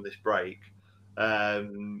massively from this break,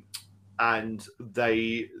 and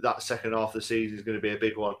that second half of the season is going to be a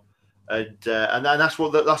big one. And that's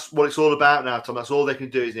what it's all about now, Tom. That's all they can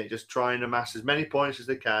do, isn't it? Just try and amass as many points as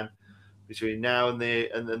they can between now and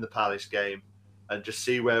the Palace game, and just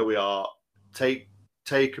see where we are. Take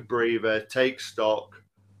a breather, take stock,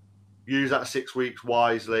 use that 6 weeks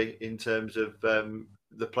wisely in terms of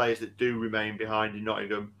the players that do remain behind in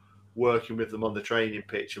Nottingham, working with them on the training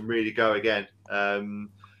pitch, and really go again.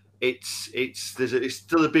 It's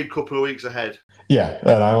still a big couple of weeks ahead. Yeah,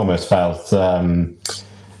 and I almost felt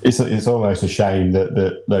it's almost a shame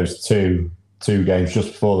that those two games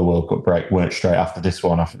just before the World Cup break weren't straight after this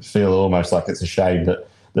one. I feel almost like it's a shame that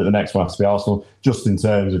the next one has to be Arsenal, just in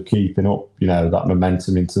terms of keeping up, that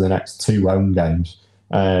momentum into the next two home games.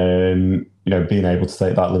 Being able to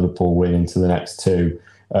take that Liverpool win into the next two,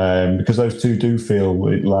 because those two do feel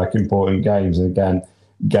like important games, and again,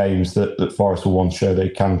 games that Forest will want to show they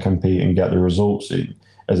can compete and get the results in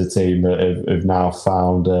as a team that have now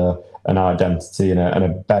found an identity and a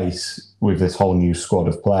base with this whole new squad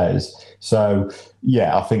of players. So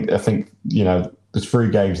yeah, I think there's 3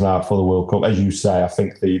 games now for the World Cup. As you say, I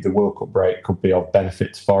think the World Cup break could be of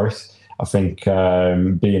benefit to Forest. I think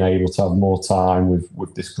being able to have more time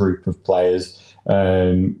with this group of players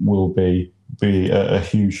will be a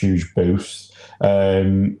huge boost.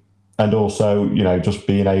 And also, just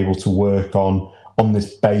being able to work on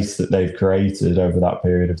this base that they've created over that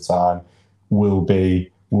period of time will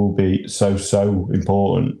be so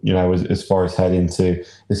important, as far as head into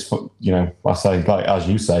this, I say, like, as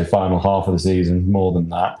you say, final half of the season, more than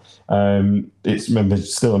that.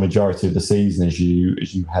 It's still a majority of the season as you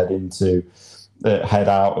head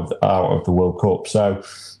out of the World Cup. So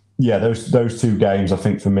yeah, those 2 games, I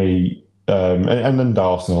think, for me, and then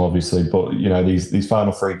Arsenal obviously, but these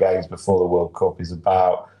final 3 games before the World Cup is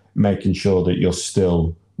about making sure that you're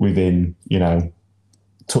still within,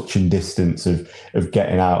 touching distance of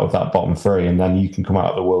getting out of that bottom 3, and then you can come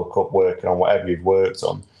out of the World Cup working on whatever you've worked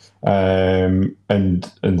on,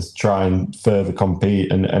 and try and further compete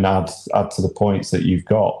and add to the points that you've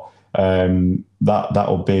got. That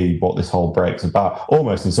will be what this whole break's about.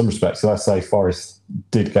 Almost in some respects, let's say Forest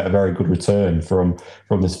did get a very good return from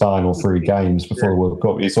this final 3 games before the World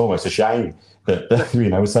Cup. It's almost a shame that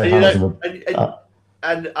we're saying.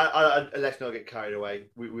 And let's not get carried away.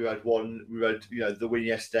 We had one. We had the win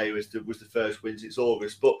yesterday was the first win since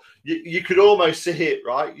August. But you could almost see it,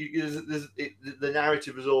 right? The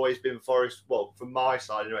narrative has always been Forest. Well, from my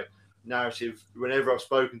side anyway, narrative. Whenever I've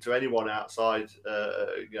spoken to anyone outside,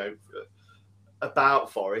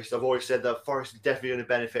 about Forest, I've always said that Forest is definitely going to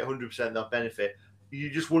benefit. 100% they'll benefit. You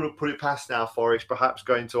just wouldn't put it past now Forest perhaps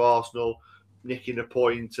going to Arsenal, nicking a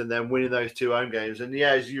point, and then winning those 2 home games. And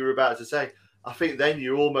yeah, as you were about to say, I think then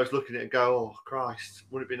you're almost looking at it and go, oh, Christ,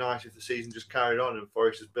 wouldn't it be nice if the season just carried on and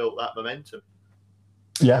Forest has built that momentum?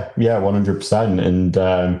 Yeah, 100%. And,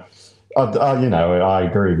 I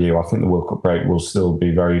agree with you. I think the World Cup break will still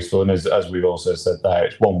be very useful. And as we've also said there,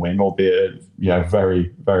 it's 1 win, albeit a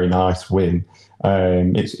very, very nice win.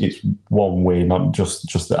 It's 1 win, not just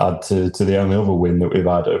to add to the only other win that we've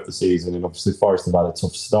had of the season. And obviously Forest have had a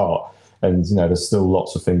tough start, and, there's still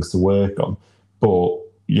lots of things to work on. But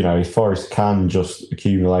if Forest can just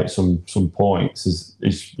accumulate some points,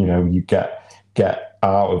 as you get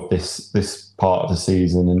out of this part of the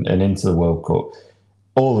season and into the World Cup,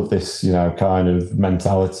 all of this, kind of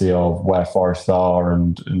mentality of where Forest are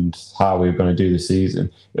and how we're going to do the season,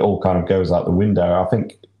 it all kind of goes out the window. I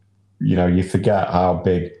think, you forget how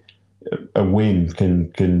big a win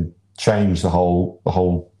can change the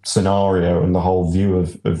whole scenario and the whole view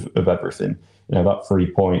of everything. That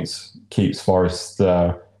 3 points keeps Forest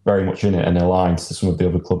very much in it and aligned to some of the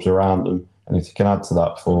other clubs around them. And if you can add to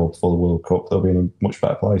that for the World Cup, they'll be in a much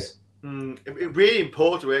better place. Really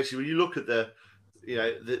important, actually, when you look at the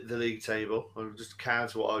league table. I'll just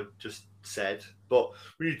counter what I just said. But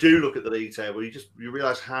when you do look at the league table, you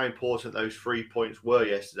realise how important those 3 points were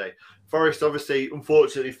yesterday. Forest obviously,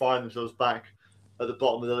 unfortunately, find themselves back at the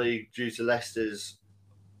bottom of the league due to Leicester's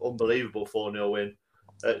unbelievable 4-0 win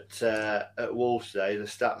at Wolves today. The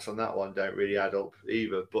stats on that one don't really add up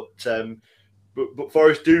either. But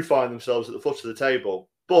Forest do find themselves at the foot of the table.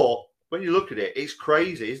 But when you look at it, it's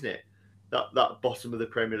crazy, isn't it? That bottom of the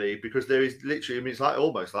Premier League, because there is literally, it's like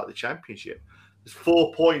almost like the Championship. There's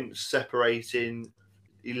 4 points separating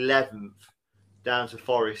 11th down to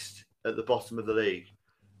Forest at the bottom of the league.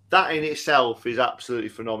 That in itself is absolutely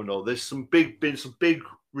phenomenal. There's been some big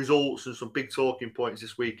results and some big talking points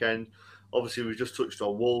this weekend. Obviously, we've just touched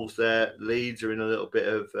on Wolves there. Leeds are in a little bit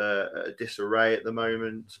of disarray at the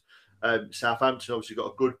moment. Southampton obviously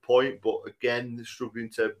got a good point, but again, they're struggling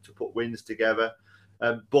to put wins together.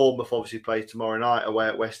 Bournemouth obviously play tomorrow night away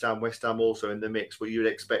at West Ham. West Ham also in the mix, but you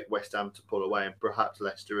would expect West Ham to pull away and perhaps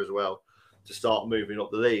Leicester as well to start moving up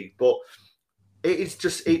the league. But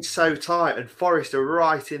it's so tight, and Forest are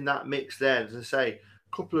right in that mix there. As I say,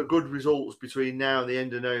 a couple of good results between now and the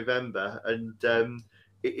end of November, and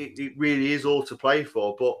it really is all to play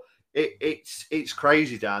for. But it's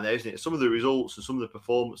crazy down there, isn't it? Some of the results and some of the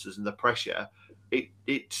performances and the pressure. I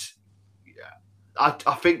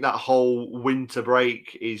think that whole winter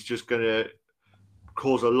break is just going to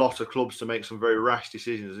cause a lot of clubs to make some very rash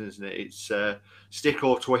decisions, isn't it? It's stick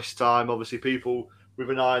or twist time. Obviously, people with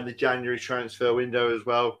an eye on the January transfer window as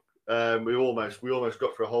well. We almost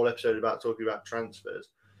got for a whole episode about talking about transfers,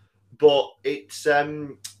 but it's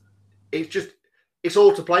all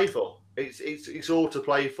to play for. It's all to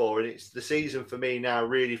play for, and it's the season for me now.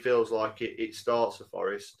 Really feels like it starts for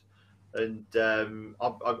Forest, and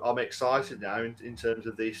I'm excited now in terms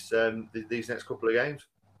of these next couple of games.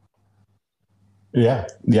 Yeah,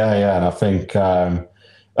 and I think,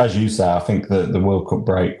 as you say, I think that the World Cup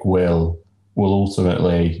break will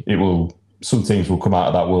ultimately, some teams will come out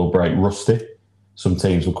of that World break rusty. Some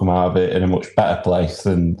teams will come out of it in a much better place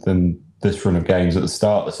than this run of games at the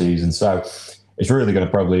start of the season. So it's really going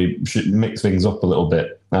to probably mix things up a little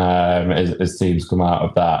bit as teams come out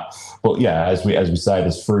of that. But yeah, as we say,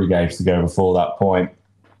 there's 3 games to go before that point,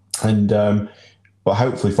 and but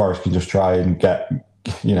hopefully Forest can just try and get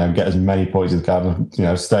as many points as they can.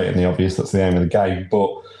 Stating the obvious, that's the aim of the game. But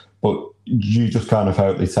you just kind of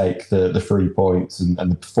hope they take the 3 points and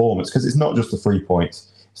the performance, because it's not just the 3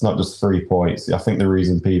 points. It's not just 3 points. I think the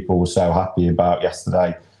reason people were so happy about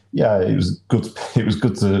yesterday, it was good. It was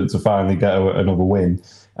good to finally get another win,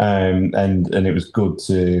 and it was good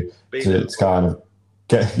to kind of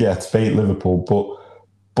to beat Liverpool.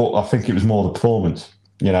 But I think it was more the performance.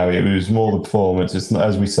 It was more the performance. It's not,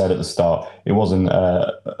 as we said at the start, it wasn't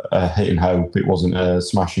a hit and hope. It wasn't a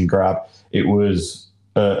smash and grab. It was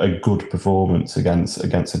a good performance against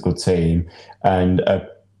a good team, and a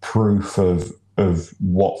proof of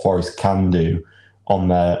what Forest can do on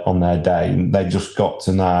their day. And they just got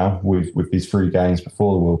to now, with these 3 games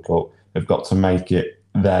before the World Cup, they've got to make it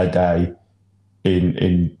their day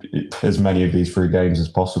in as many of these 3 games as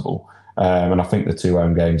possible. And I think the 2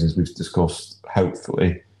 home games, as we've discussed,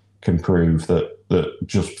 hopefully can prove that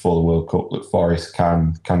just before the World Cup, that Forest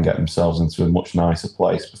can get themselves into a much nicer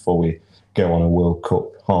place before we go on a World Cup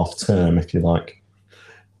half term, if you like.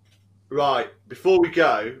 Right. Before we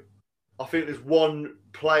go, I think there's one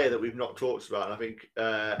player that we've not talked about, and I think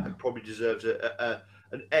probably deserves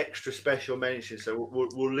an extra special mention. So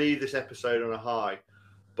we'll leave this episode on a high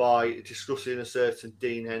by discussing a certain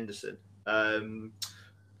Dean Henderson.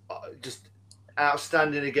 Just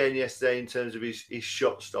outstanding again yesterday in terms of his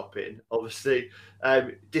shot stopping. Obviously,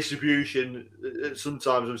 distribution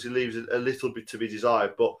sometimes obviously leaves a little bit to be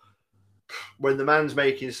desired, but when the man's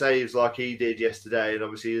making saves like he did yesterday, and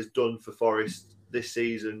obviously has done for Forest this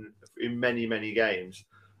season in many, many games,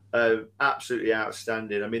 absolutely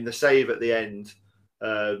outstanding. I mean, the save at the end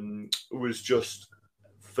was just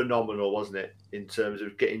phenomenal, wasn't it? In terms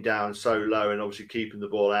of getting down so low and obviously keeping the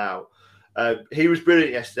ball out. He was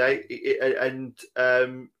brilliant yesterday, and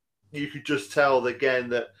you could just tell again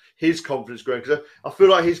that his confidence growing, because I feel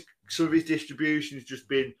like some of his distribution has just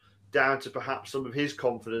been down to perhaps some of his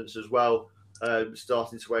confidence as well,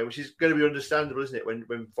 starting to wane, which is going to be understandable, isn't it,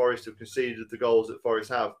 when Forest have conceded the goals that Forest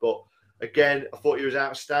have. But again, I thought he was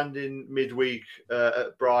outstanding midweek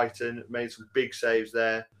at Brighton, made some big saves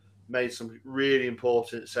there, made some really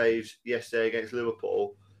important saves yesterday against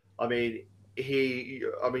Liverpool. I mean,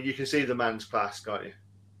 you can see the man's class, can't you?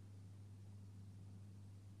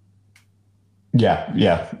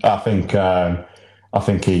 Yeah. I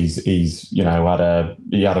think he's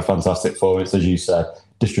had a fantastic performance, as you said.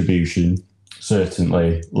 Distribution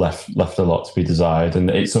certainly left a lot to be desired, and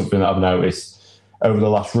it's something that I've noticed over the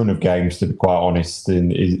last run of games, to be quite honest,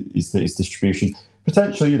 is his distribution.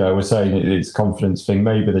 Potentially, we're saying it's a confidence thing.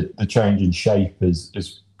 Maybe the change in shape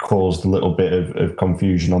has caused a little bit of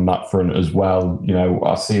confusion on that front as well.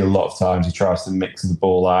 I see a lot of times he tries to mix the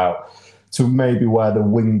ball out to maybe where the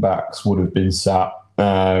wing backs would have been sat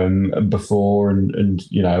before, and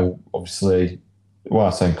obviously well,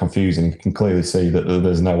 I'm saying confusing. You can clearly see that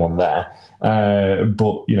there's no one there.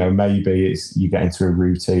 But maybe you get into a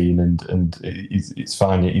routine, and he's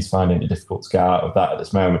finding it difficult to get out of that at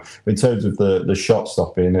this moment. But in terms of the shot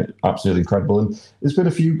stopping, absolutely incredible. And there's been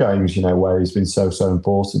a few games, where he's been so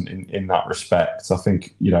important in that respect. I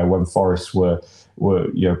think when Forest were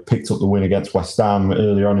picked up the win against West Ham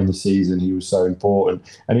earlier on in the season, he was so important,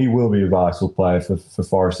 and he will be a vital player for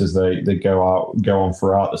Forest as they go on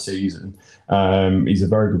throughout the season. He's a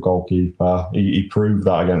very good goalkeeper. He proved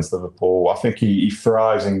that against Liverpool. I think he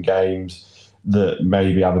thrives in games that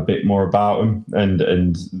maybe have a bit more about him, and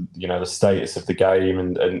the status of the game,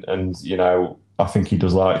 and I think he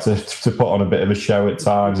does like to put on a bit of a show at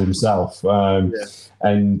times himself.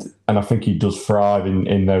 And I think he does thrive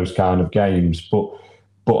in those kind of games. But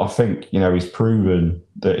I think he's proven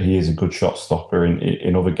that he is a good shot stopper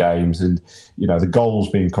in other games, and the goals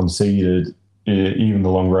being conceded, even the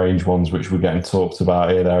long range ones, which we're getting talked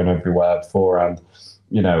about here, there, and everywhere beforehand.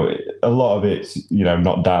 A lot of it's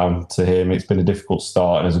not down to him. It's been a difficult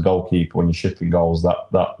start, and as a goalkeeper, when you're shipping goals,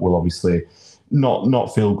 that will obviously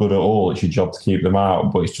not feel good at all. It's your job to keep them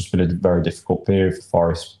out, but it's just been a very difficult period for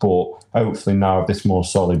Forest. But hopefully now, with this more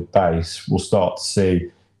solid base, we'll start to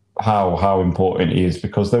see how important he is,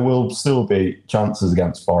 because there will still be chances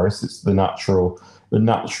against Forest. It's the natural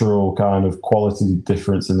kind of quality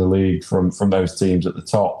difference in the league from those teams at the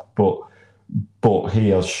top. But he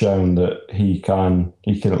has shown that he can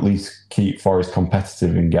at least keep Forest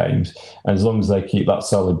competitive in games. And as long as they keep that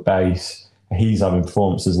solid base, he's having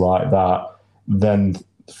performances like that, then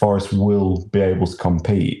Forest will be able to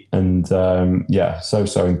compete. And so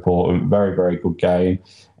important. Very, very good game.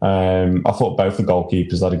 I thought both the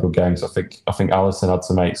goalkeepers had a good game. So I think Alisson had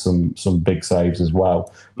to make some big saves as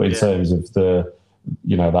well. But in terms of that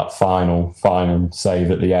final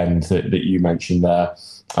save at the end that you mentioned there,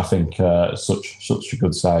 I think such a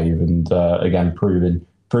good save, and again proving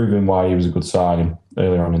why he was a good signing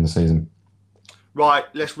earlier on in the season. Right,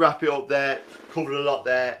 let's wrap it up there. Covered a lot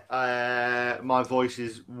there. My voice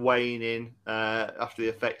is waning after the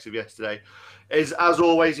effects of yesterday. As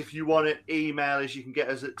always, if you want to email us, you can get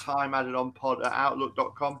us at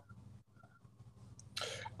timeaddedonpod@outlook.com.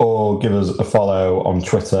 Or give us a follow on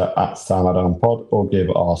Twitter at timeaddedonpod, or give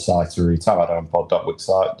our site a read,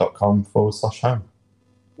 timeaddedonpod.wixsite.com/home.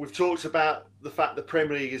 We've talked about the fact the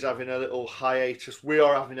Premier League is having a little hiatus. We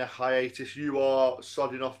are having a hiatus. You are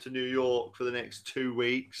sodding off to New York for the next 2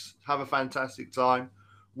 weeks. Have a fantastic time.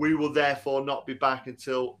 We will therefore not be back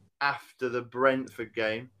until after the Brentford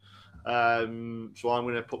game. So I'm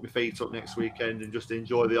going to put my feet up next weekend and just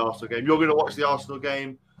enjoy the Arsenal game. You're going to watch the Arsenal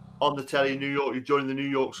game on the telly in New York. You're joining the New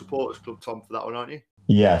York Supporters Club, Tom, for that one, aren't you?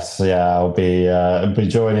 Yes, yeah, I'll be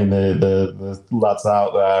joining the lads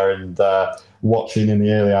out there and watching in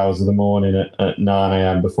the early hours of the morning at 9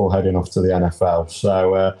 a.m. before heading off to the NFL.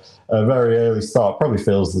 So a very early start. Probably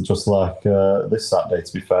feels just like this Saturday,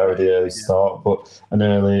 to be fair, with the early start, but an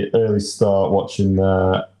early start watching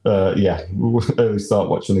early start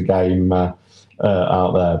watching the game out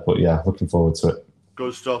there. But yeah, looking forward to it.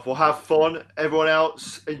 Good stuff. Well, have fun. Everyone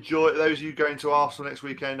else, enjoy it. Those of you going to Arsenal next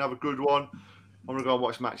weekend, have a good one. I'm going to go and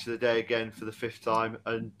watch Match of the Day again for the 5th time,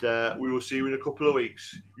 and we will see you in a couple of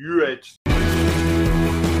weeks. You Reds.